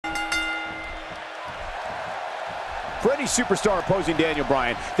For any superstar opposing Daniel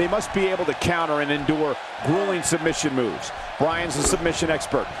Bryan, they must be able to counter and endure grueling submission moves. Bryan's a submission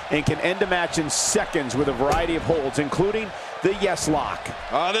expert and can end a match in seconds with a variety of holds, including the yes lock.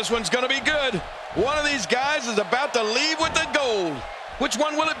 This one's going to be good. One of these guys is about to leave with the gold. Which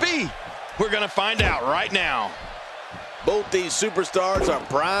one will it be? We're going to find out right now. Both these superstars are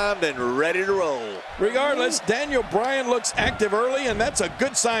primed and ready to roll. Regardless, Daniel Bryan looks active early, and that's a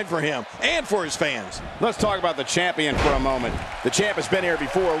good sign for him and for his fans. Let's talk about the champion for a moment. The champ has been here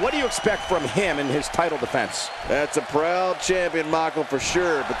before. What do you expect from him in his title defense? That's a proud champion, Michael, for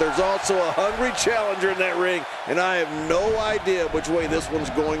sure. But there's also a hungry challenger in that ring, and I have no idea which way this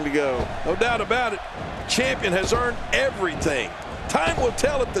one's going to go. No doubt about it. Champion has earned everything. Time will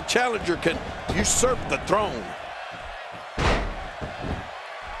tell if the challenger can usurp the throne.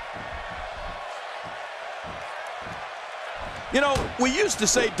 You know, we used to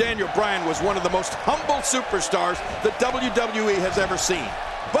say Daniel Bryan was one of the most humble superstars the WWE has ever seen.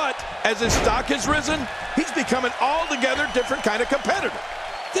 But as his stock has risen, he's become an altogether different kind of competitor.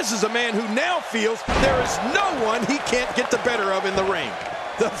 This is a man who now feels there is no one he can't get the better of in the ring.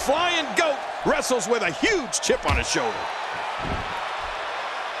 The Flying Goat wrestles with a huge chip on his shoulder.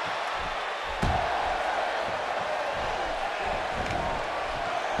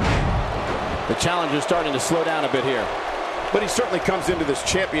 The challenger's starting to slow down a bit here. But he certainly comes into this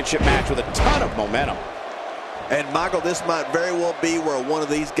championship match with a ton of momentum. And Michael, this might very well be where one of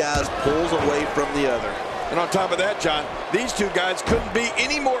these guys pulls away from the other. And on top of that, John, these two guys couldn't be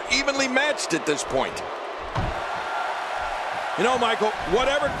any more evenly matched at this point. You know, Michael,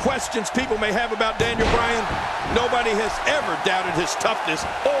 whatever questions people may have about Daniel Bryan, nobody has ever doubted his toughness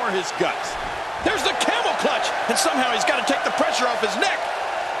or his guts. There's the camel clutch, and somehow he's got to take the pressure off his neck.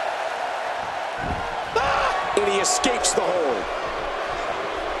 And he escapes the hold.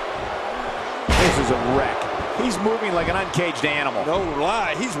 This is a wreck. He's moving like an uncaged animal. No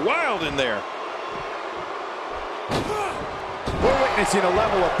lie, he's wild in there. We're witnessing a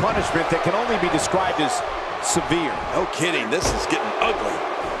level of punishment that can only be described as severe. No kidding, this is getting ugly.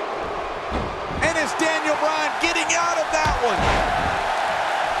 And it's Daniel Bryan getting out of that one.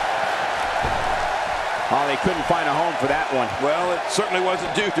 Oh, they couldn't find a home for that one. Well, it certainly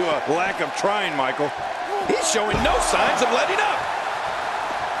wasn't due to a lack of trying, Michael. He's showing no signs of letting up.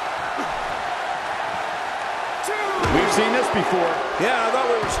 We've seen this before. Yeah, I thought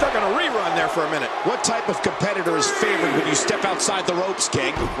we were stuck on a rerun there for a minute. What type of competitor is favored when you step outside the ropes,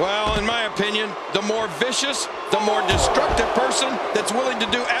 King? Well, in my opinion, the more vicious, the more destructive person that's willing to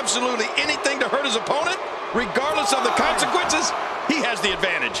do absolutely anything to hurt his opponent, regardless of the consequences, he has the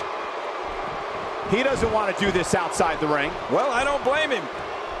advantage. He doesn't want to do this outside the ring. Well, I don't blame him.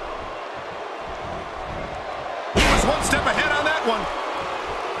 He was one step ahead on that one.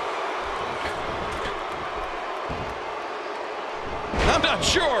 I'm not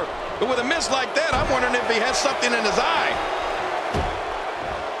sure, but with a miss like that, I'm wondering if he has something in his eye.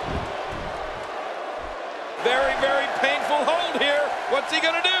 Very, very painful hold here. What's he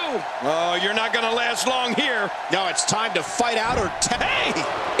gonna do? Oh, you're not gonna last long here. No, it's time to fight out or hey!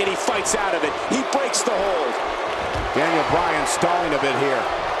 And he fights out of it. He breaks the hold. Daniel Bryan stalling a bit here.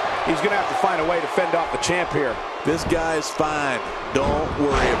 He's gonna have to find a way to fend off the champ here. This guy's fine. Don't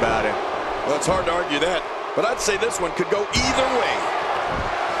worry about it. Well, it's hard to argue that, but I'd say this one could go either way.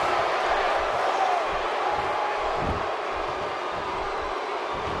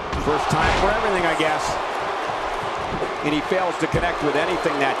 First time for everything, I guess. And he fails to connect with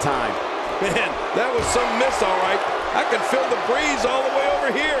anything that time. Man, that was some miss, all right. I can feel the breeze all the way over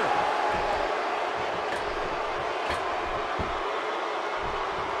here.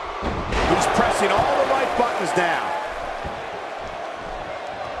 He's pressing all the right buttons now.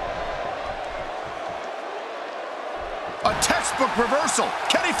 A textbook reversal.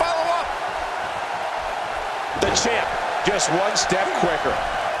 Can he follow up? The champ, just one step quicker.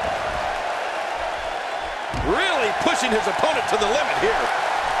 Really pushing his opponent to the limit here.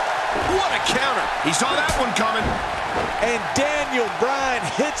 What a counter. He saw that one coming. And Daniel Bryan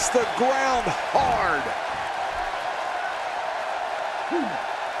hits the ground hard.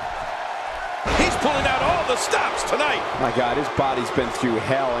 He's pulling out all the stops tonight. My God, his body's been through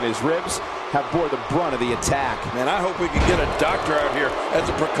hell, and his ribs have bore the brunt of the attack. Man, I hope we can get a doctor out here as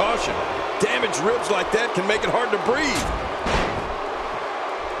a precaution. Damaged ribs like that can make it hard to breathe.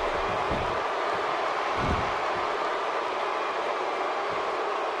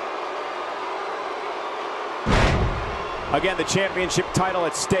 Again, the championship title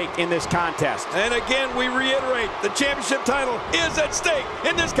at stake in this contest. And again, we reiterate, the championship title is at stake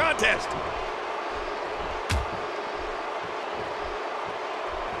in this contest.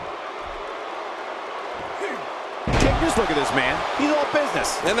 Kick Just look at this man. He's all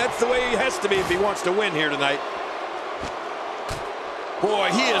business. And that's the way he has to be if he wants to win here tonight. Boy,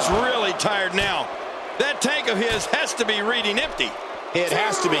 he is really tired now. That tank of his has to be reading empty. It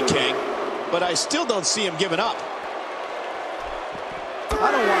has to be, King. But I still don't see him giving up. I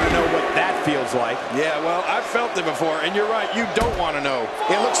don't want to know what that feels like. Yeah, well, I've felt it before, and you're right, you don't want to know.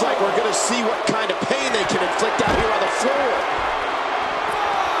 It looks like we're going to see what kind of pain they can inflict out here on the floor.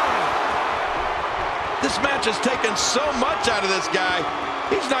 This match has taken so much out of this guy.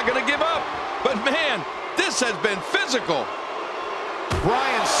 He's not going to give up. But, man, this has been physical.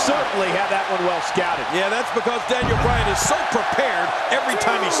 Bryan certainly had that one well scouted. Yeah, that's because Daniel Bryan is so prepared every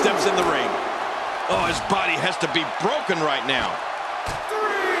time he steps in the ring. Oh, his body has to be broken right now.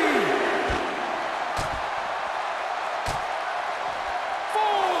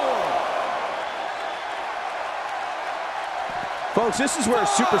 Folks, this is where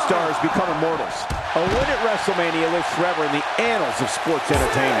superstars become immortals. A win at WrestleMania lives forever in the annals of sports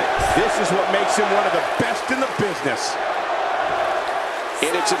entertainment. This is what makes him one of the best in the business.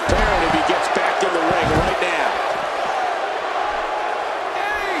 And it's imperative he gets back in the ring right now.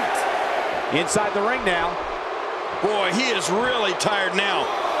 Inside the ring now. Boy, he is really tired now.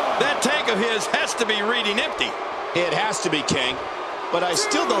 That tank of his has to be reading empty. It has to be, King. But I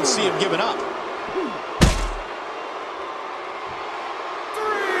still don't see him giving up.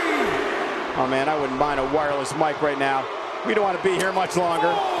 Oh, man, I wouldn't mind a wireless mic right now. We don't want to be here much longer.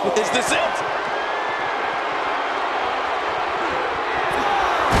 Is this it?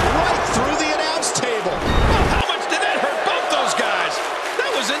 Right through the announce table. Well, how much did that hurt both those guys? That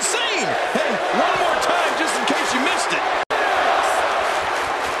was insane. Hey, one more time just in case you missed it.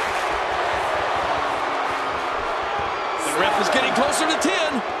 The ref is getting closer to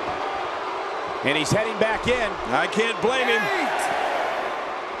 10. And he's heading back in. I can't blame him.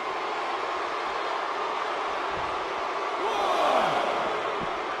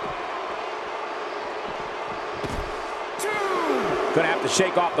 Going to have to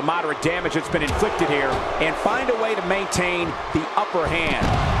shake off the moderate damage that's been inflicted here and find a way to maintain the upper hand.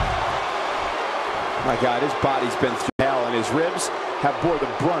 My God, his body's been through hell, and his ribs have bore the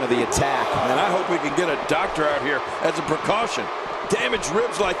brunt of the attack. And I hope we can get a doctor out here as a precaution. Damaged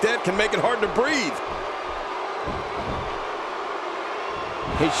ribs like that can make it hard to breathe.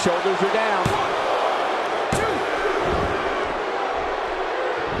 His shoulders are down.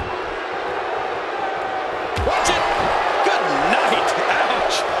 Watch it! Good night!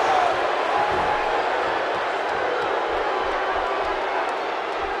 Ouch!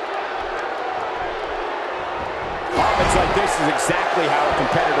 Offense like this is exactly how a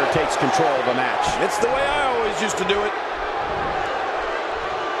competitor takes control of a match. It's the way I always used to do it.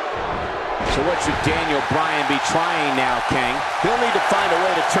 So what should Daniel Bryan be trying now, King? He'll need to find a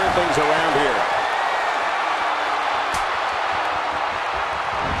way to turn things around here.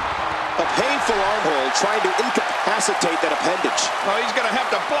 A painful arm hold trying to incapacitate that appendage. Oh, he's going to have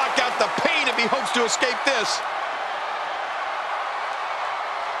to block out the pain if he hopes to escape this.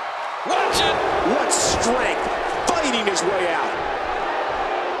 Watch it! What strength, fighting his way out.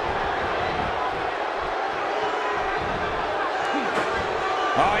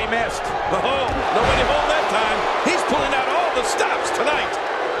 Oh, he missed. Oh, nobody home that time. He's pulling out all the stops tonight.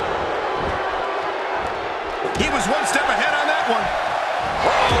 He was one step ahead on that one.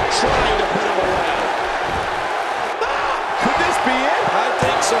 Oh, trying to put him around. Could this be it? I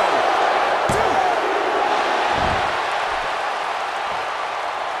think so.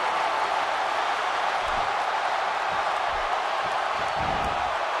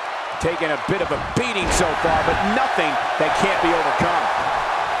 Taking a bit of a beating so far, but nothing that can't be overcome.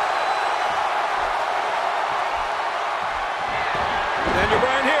 Daniel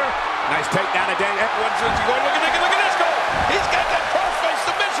Bryan here. Nice takedown of Daniel. What's he going? Look at this goal. He's got that crossface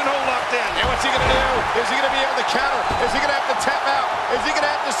submission hold locked in. And what's he going to do? Is he going to be able to counter? Is he going to have to tap out? Is he going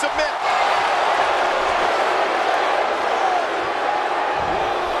to have to submit?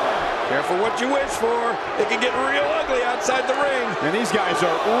 Careful what you wish for. It can get real ugly outside the ring. And these guys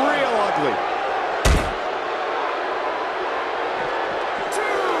are real ugly.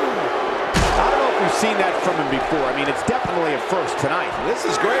 I don't know if we've seen that from him before. I mean, it's definitely a first tonight. This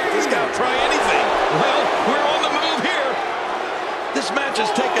is great. This guy will try anything. Well, we're on the move here. This match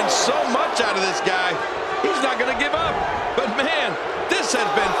has taken so much out of this guy. He's not going to give up. But, man, this has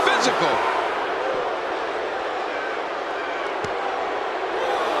been physical.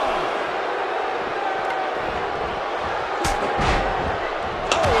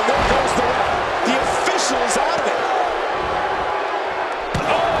 Is out of it.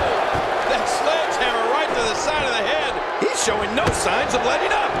 Oh, that sledgehammer right to the side of the head. He's showing no signs of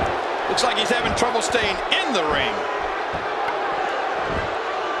letting up. Looks like he's having trouble staying in the ring.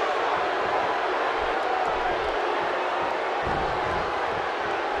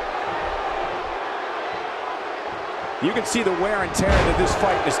 You can see the wear and tear that this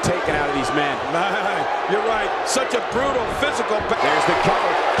fight has taken out of these men. You're right. Such a brutal physical. There's the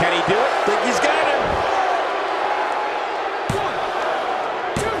cover. Can he do it? Think he's got him.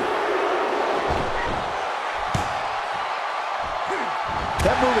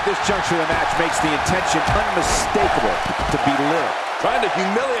 That move at this juncture of the match makes the intention unmistakable to belittle. Trying to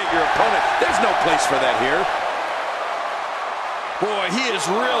humiliate your opponent. There's no place for that here. Boy, he is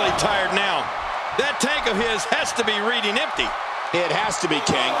really tired now. That tank of his has to be reading empty. It has to be,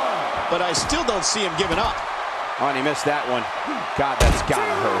 King. But I still don't see him giving up. Oh, and he missed that one. God, that's gotta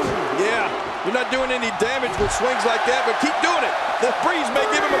hurt. Yeah, you're not doing any damage with swings like that, but keep doing it. The breeze may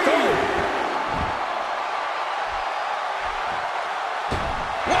give him a cold.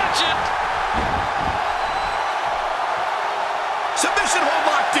 Watch it. Submission hold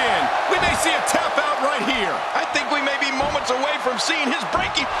locked in. We may see a tap out right here. I think we may be moments away from seeing his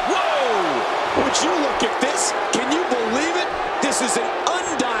breaking. Whoa! Would you look at this? Can you believe it? This is an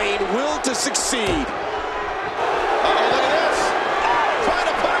undying will to succeed. Uh-oh, look at this. Trying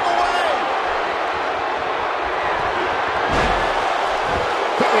to put him away.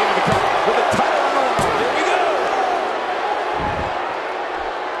 Quickly into the cover with the title on the line. Here we go.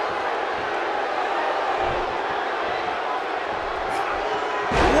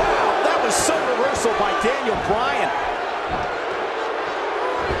 Wow, that was some reversal by Daniel Bryan.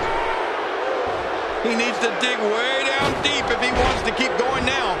 He needs to dig way down deep if he wants to keep going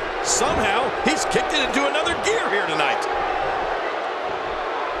now. Somehow, he's kicked it into another gear here tonight.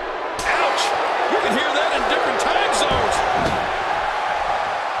 Ouch! You can hear that in different time zones.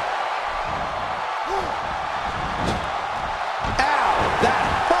 Ow, that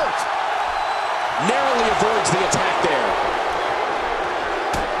hurt. Narrowly avoids the attack there.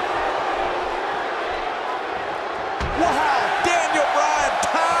 Wow, Daniel Bryan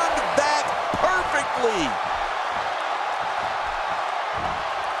timed that perfectly.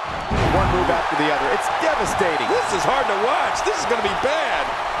 One move after the other. It's devastating. This is hard to watch. This is going to be bad.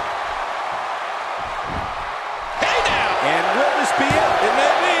 Hey now! And will this be it? It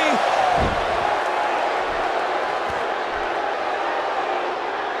may be.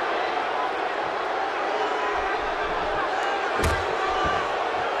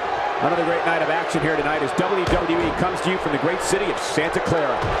 Another great night of action here tonight as WWE comes to you from the great city of Santa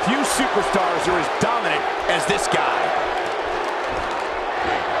Clara. Few superstars are as dominant as this guy.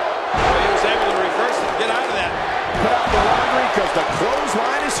 He was able to reverse it and get out of that. Put out the laundry because the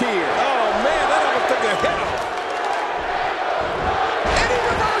clothesline is here. Oh, man, that almost took a hit. And he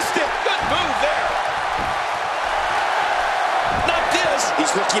reversed it. Good move there. Not this.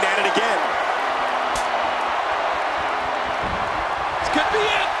 He's looking at it again. This could be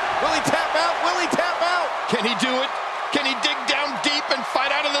it. Will he tap out? Will he tap out? Can he do it? Can he dig down deep and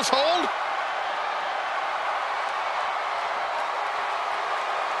fight out of this hold?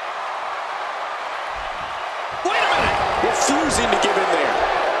 Wait a minute! Refusing to give in there.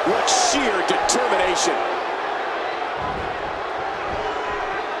 What sheer determination.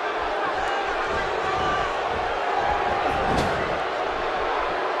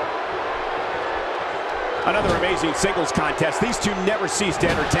 Another amazing singles contest. These two never cease to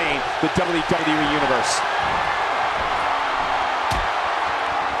entertain the WWE Universe.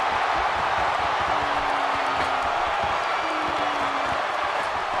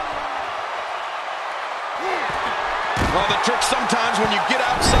 Well, the trick sometimes when you get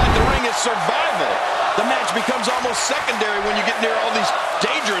outside the ring is survival. The match becomes almost secondary when you get near all these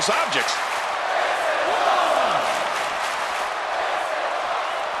dangerous objects.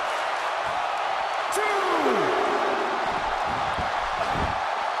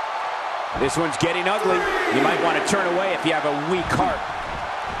 This one's getting ugly. You might want to turn away if you have a weak heart.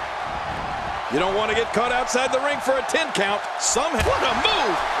 You don't want to get caught outside the ring for a 10 count. Somehow. What a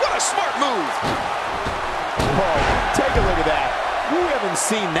move! What a smart move! Whoa, take a look at that. We haven't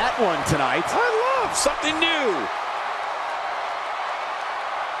seen that one tonight. I love something new.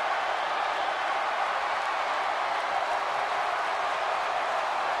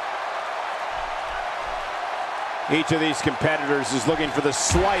 Each of these competitors is looking for the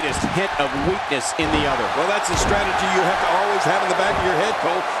slightest hint of weakness in the other. Well, that's a strategy you have to always have in the back of your head,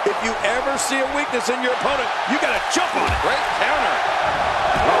 Cole. If you ever see a weakness in your opponent, you got to jump on it. Great counter.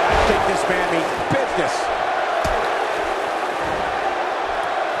 Oh, I think this man means business.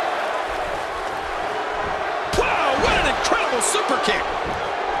 Wow, what an incredible super kick.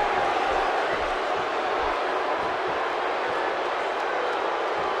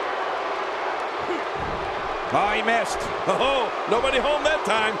 Oh, he missed. Oh, nobody home that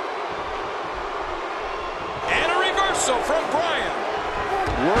time. And a reversal from Bryan.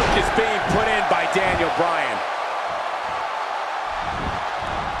 Work is being put in by Daniel Bryan.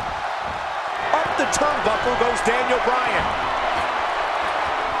 turnbuckle goes Daniel Bryan.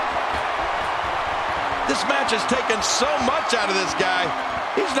 This match has taken so much out of this guy.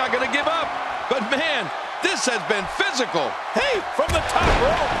 He's not going to give up. But man, this has been physical. Hey, from the top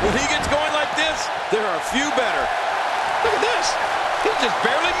rope. When he gets going like this, there are a few better. Look at this. He's just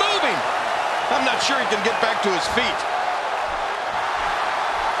barely moving. I'm not sure he can get back to his feet.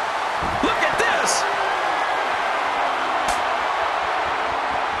 Look at this.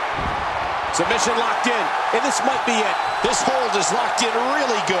 Submission locked in, and this might be it. This hold is locked in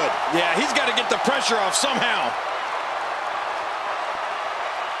really good. Yeah, he's got to get the pressure off somehow.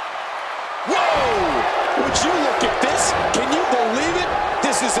 Whoa! Would you look at this? Can you believe it?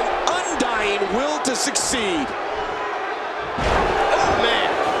 This is an undying will to succeed. Oh, man.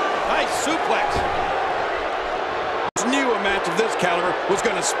 Nice suplex. Knew a match of this caliber was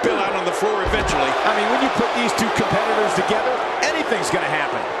going to spill out on the floor eventually. I mean, when you put these two competitors together, anything's going to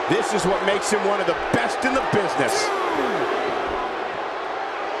happen. This is what makes him one of the best in the business.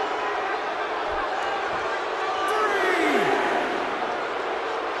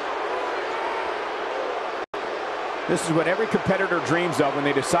 This is what every competitor dreams of when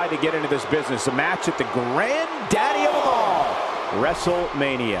they decide to get into this business. A match at the granddaddy of them all,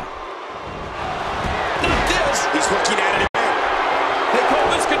 WrestleMania. He's looking at it again. Hey, Cole,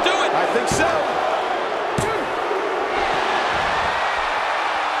 this could do it. I think so.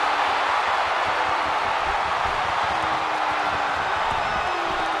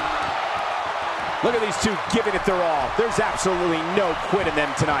 Look at these two giving it their all. There's absolutely no quit in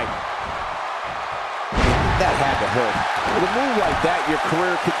them tonight. That had to hurt. With a move like that, your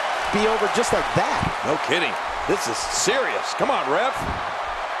career could be over just like that. No kidding. This is serious. Come on, ref.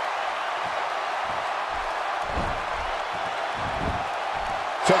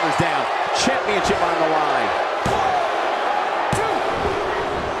 Shoulders down. Championship on the line.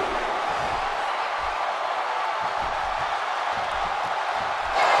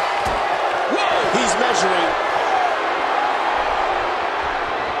 Whoa! He's measuring